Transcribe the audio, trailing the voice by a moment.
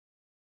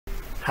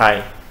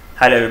Hi.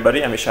 Hi to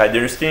everybody, I'm Ishai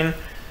Dirstein.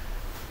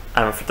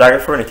 I'm a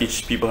photographer and I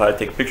teach people how to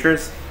take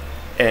pictures.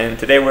 And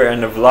today we're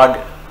in the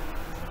vlog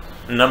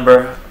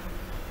number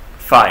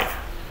 5.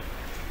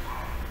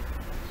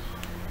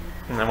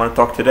 And I want to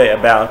talk today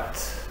about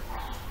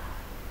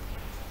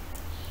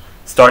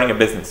starting a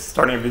business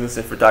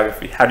in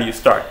photography. How do you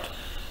start?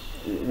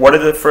 What are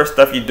the first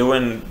stuff you do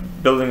in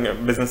building a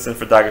business in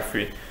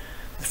photography?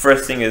 The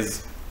first thing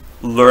is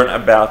learn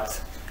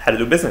about how to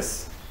do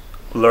business.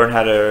 Learn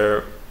how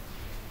to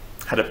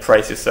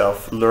price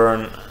yourself,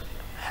 learn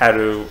how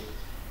to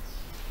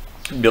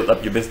build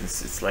up your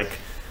business. It's like,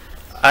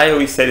 I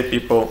always say to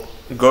people,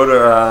 go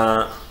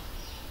to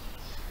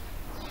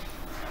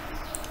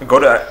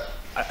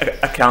an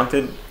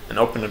accountant and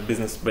open a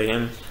business by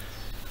him.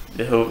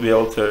 He'll be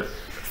able to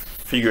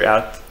figure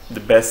out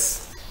the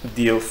best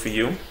deal for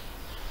you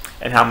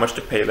and how much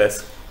to pay,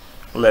 less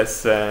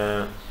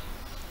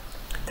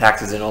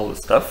taxes and all this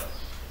stuff.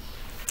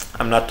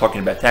 I'm not talking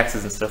about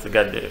taxes and stuff like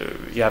that.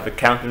 You have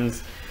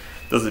accountants.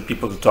 Those are the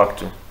people to talk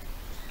to.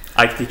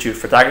 I can teach you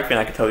photography and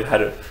I can tell you how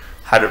to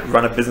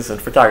run a business in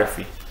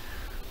photography.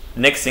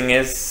 Next thing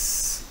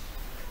is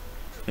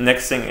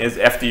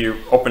after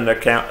you open the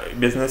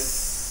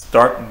business,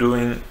 go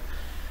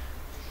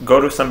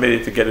to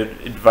somebody to get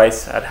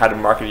advice on how to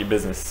market your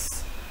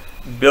business.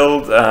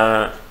 Build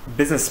a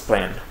business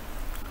plan.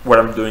 What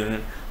I'm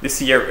doing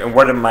this year and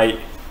where do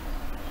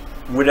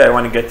I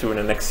want to get to in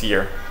the next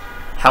year?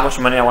 How much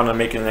money I want to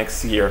make in the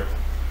next year?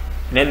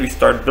 And then we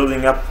start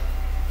building up.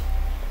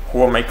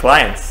 Who are my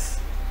clients?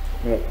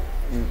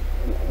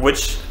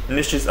 Which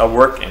niches I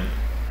work in?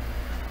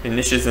 A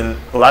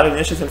lot of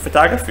niches in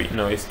photography.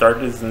 You start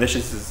as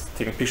niches as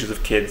taking pictures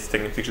of kids,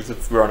 taking pictures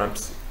of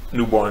grown-ups,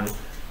 newborn.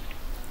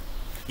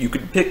 You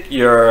could pick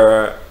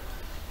your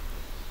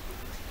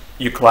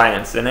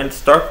clients and then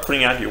start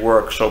putting out your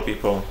work, show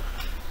people.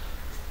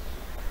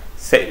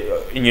 Say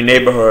in your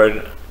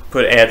neighborhood,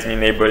 put ads in your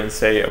neighborhood and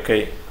say,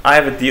 okay, I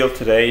have a deal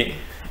today.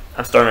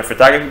 I'm starting a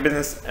photography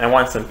business and I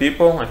want some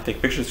people. I can take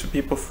pictures for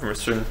people from a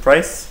certain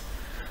price,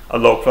 a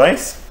low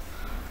price.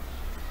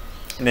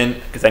 And then,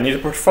 because I need a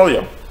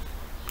portfolio.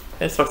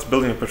 And start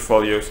building a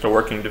portfolio, start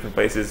working in different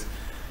places,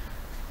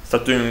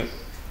 start doing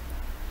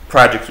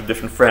projects with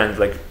different friends.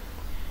 Like,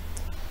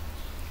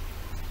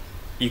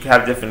 you can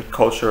have different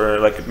culture.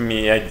 Like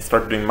me, I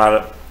started doing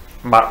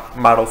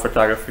model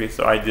photography.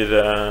 So I did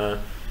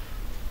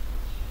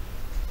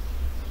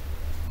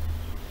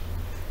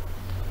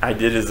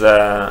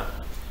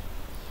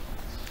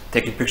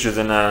taking pictures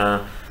in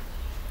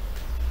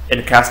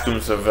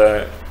costumes of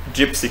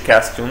gypsy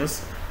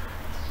costumes.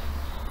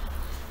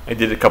 I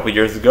did it a couple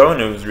years ago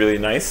and it was really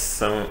nice.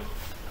 So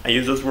I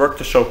use those work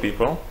to show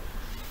people.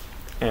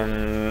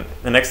 And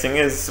the next thing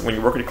is, when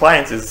you work with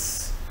clients,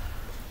 is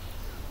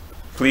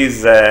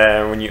please,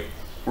 when you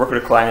work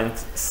with a client,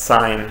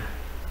 sign.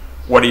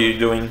 What are you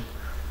doing?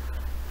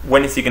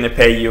 When is he going to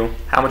pay you?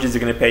 How much is he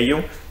going to pay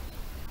you?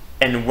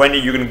 And when are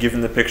you going to give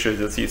them the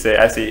pictures? Let's see,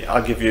 I say,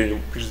 I'll give you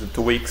pictures in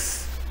 2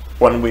 weeks,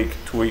 1 week,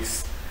 2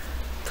 weeks,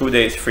 2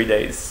 days, 3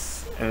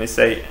 days. And they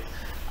say,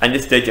 on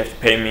this date you have to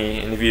pay me,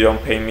 and if you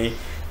don't pay me,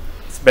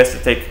 it's best to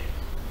take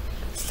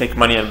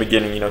money in the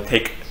beginning.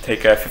 Take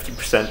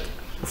 50%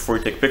 before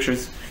you take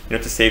pictures,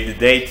 to save the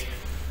date.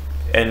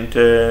 And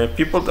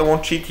people that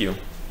won't cheat you.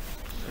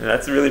 And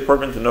that's really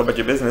important to know about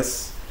your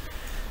business.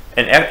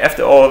 And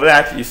after all of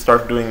that, you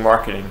start doing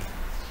marketing.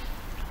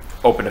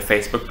 Open a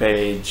Facebook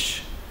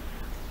page.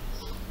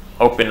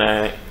 Open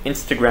an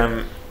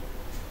Instagram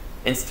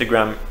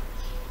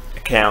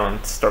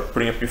account, start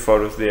putting up your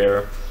photos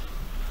there.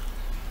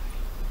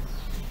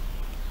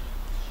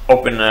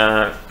 Open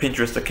a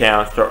Pinterest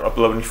account, start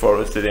uploading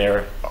photos to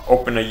there.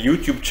 Open a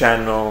YouTube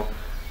channel,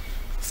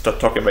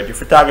 start talking about your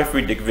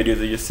photography, take videos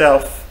of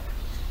yourself,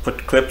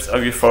 put clips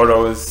of your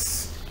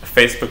photos, a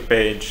Facebook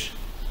page,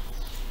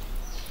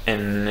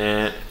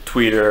 and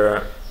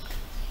Twitter.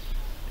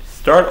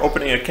 Start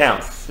opening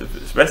accounts. The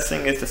best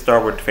thing is to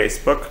start with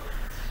Facebook,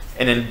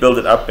 and then build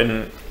it up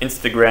in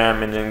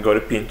Instagram, and then go to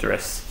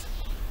Pinterest.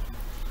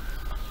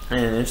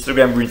 And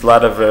Instagram brings a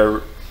lot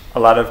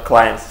of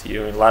clients to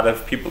you, and a lot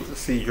of people to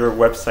see your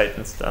website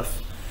and stuff.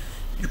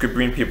 You could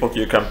bring people to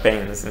your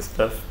campaigns and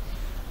stuff.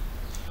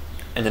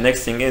 And the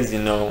next thing is,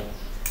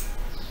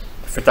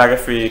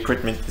 photography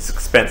equipment is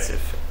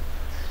expensive.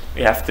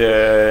 You have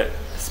to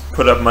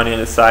put up money on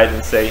the side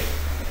and say,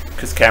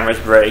 because cameras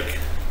break,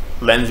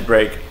 lens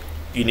break,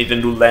 you need a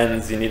new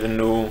lens, you need a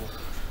new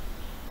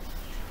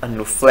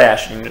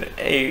flash.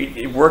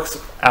 It works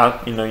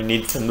out. You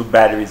need some new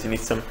batteries, you need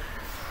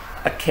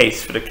a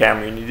case for the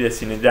camera, you need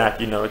this, you need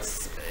that.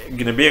 It's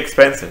gonna be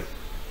expensive.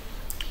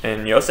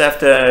 And you also have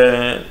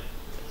to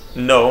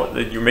know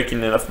that you're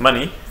making enough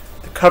money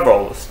to cover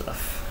all this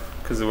stuff.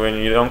 Because when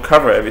you don't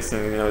cover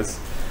everything, when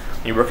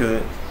you work as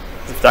a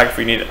photographer,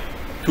 you need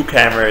 2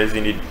 cameras,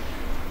 you need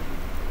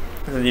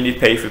to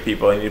pay for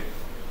people, you need to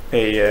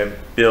pay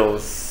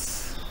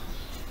bills,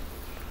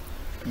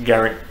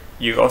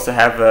 you also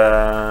have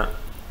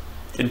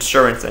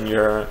insurance on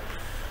your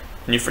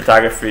new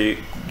photography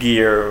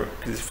gear,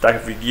 because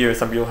photography gear,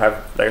 some people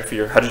have photography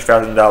gear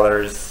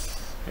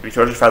 $100,000, maybe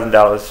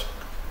 $200,000.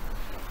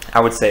 I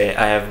would say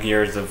I have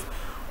gears of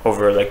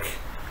over like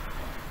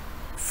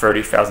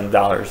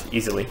 $30,000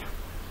 easily.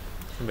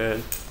 But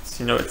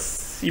you know,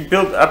 it's, you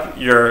build up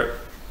your,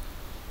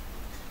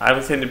 I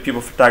would say to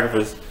people,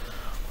 photographers,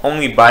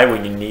 only buy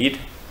what you need.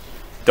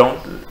 Don't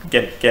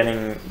get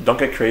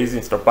crazy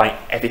and start buying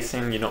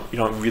everything. You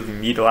don't really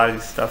need a lot of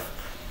this stuff.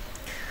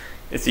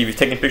 It's, if you're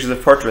taking pictures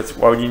of portraits,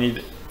 why would you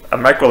need a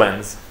macro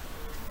lens?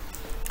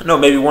 No,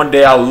 maybe one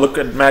day I'll look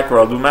at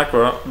macro, I'll do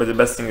macro, but the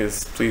best thing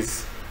is,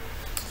 please,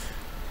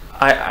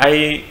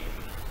 I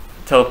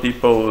tell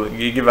people,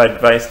 you give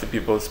advice to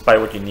people, is buy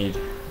what you need.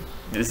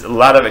 There's a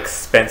lot of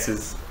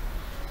expenses,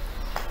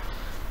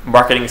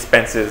 marketing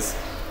expenses,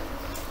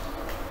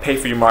 pay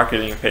for your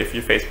marketing, pay for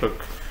your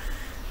Facebook.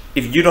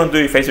 If you don't do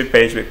your Facebook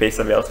page, we pay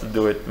somebody else to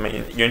do it.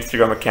 Your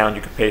Instagram account,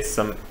 you could pay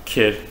some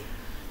kid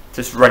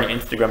just run your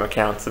Instagram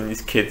account. Some of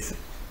these kids,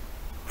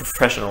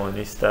 professional in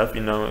these stuff,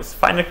 you know,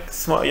 find a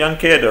small young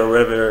kid or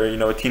whatever, you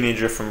know, a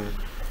teenager from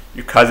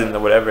your cousin or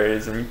whatever it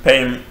is, and you pay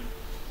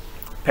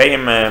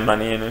him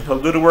money, and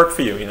he'll do the work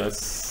for you. You know,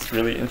 it's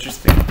really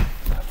interesting.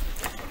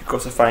 You can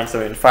also find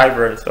somebody in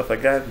Fiverr and stuff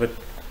like that.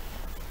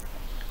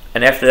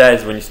 And after that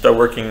is when you start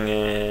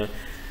working,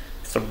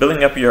 start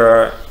building up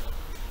your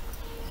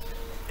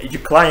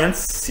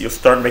clients. You'll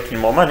start making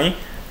more money.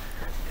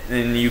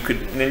 Then you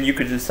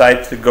could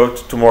decide to go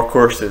to more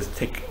courses,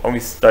 only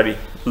study,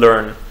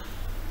 learn,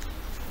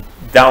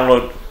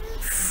 download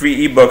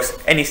free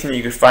ebooks, anything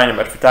you could find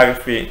about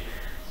photography.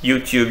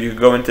 YouTube, you could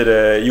go into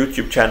the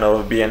YouTube channel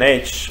of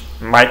B&H,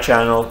 my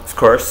channel, of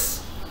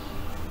course,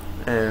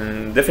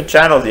 and different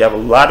channels. You have a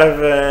lot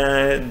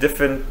of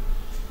different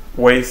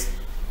ways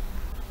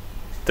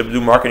to do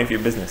marketing for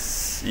your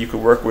business. You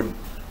could work with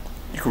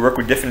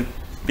different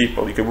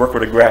people. You could work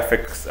with a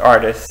graphics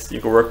artist. You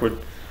could work with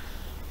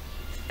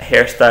a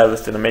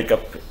hairstylist and a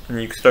makeup,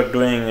 and you could start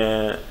doing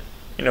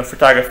you know,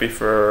 photography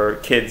for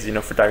kids, you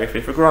know,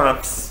 photography for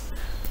grown-ups,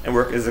 and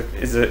work as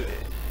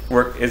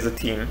a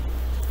team.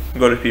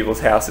 Go to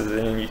people's houses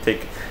and you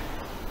take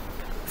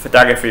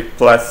photography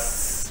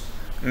plus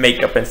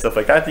makeup and stuff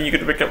like that. Then you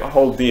could pick up a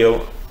whole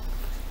deal,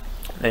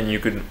 and you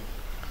could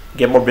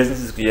get more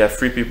businesses. You have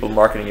free people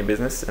marketing your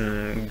business,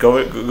 and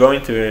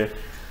going to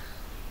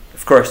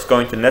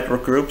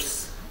network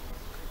groups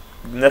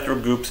in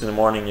the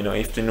morning, you know,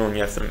 afternoon.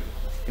 You have some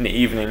in the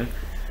evening.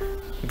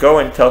 Go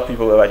and tell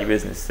people about your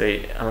business.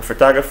 Say, I'm a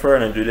photographer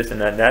and I do this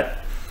and that and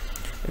that.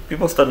 If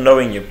people start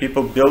knowing you,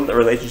 people build a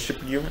relationship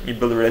with you, you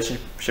build a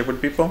relationship with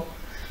people,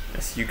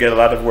 so you get a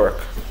lot of work.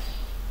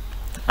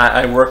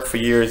 I work for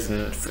years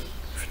in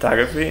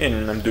photography,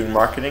 and I'm doing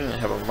marketing. I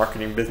have a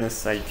marketing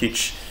business. I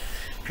teach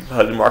people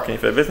how to do marketing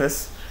for their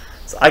business.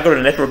 So I go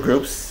to network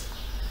groups,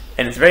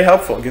 and it's very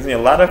helpful. It gives me a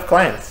lot of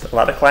clients. A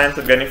lot of clients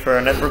I'm getting for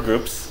network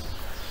groups.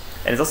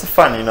 And it's also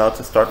fun, you know,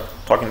 to start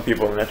talking to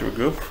people in a network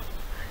group.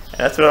 And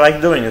that's what I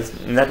like doing, is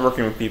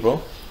networking with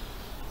people.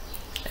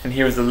 And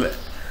here's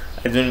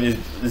I'm doing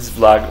this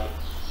vlog.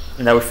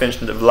 Now we finished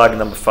the vlog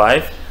number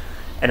 5,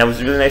 and it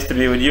was really nice to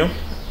be with you.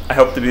 I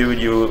hope to be with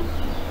you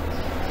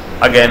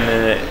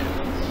again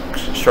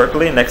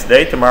shortly, next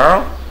day,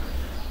 tomorrow,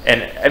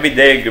 and every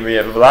day gonna be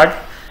a vlog.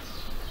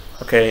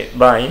 Okay,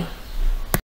 bye.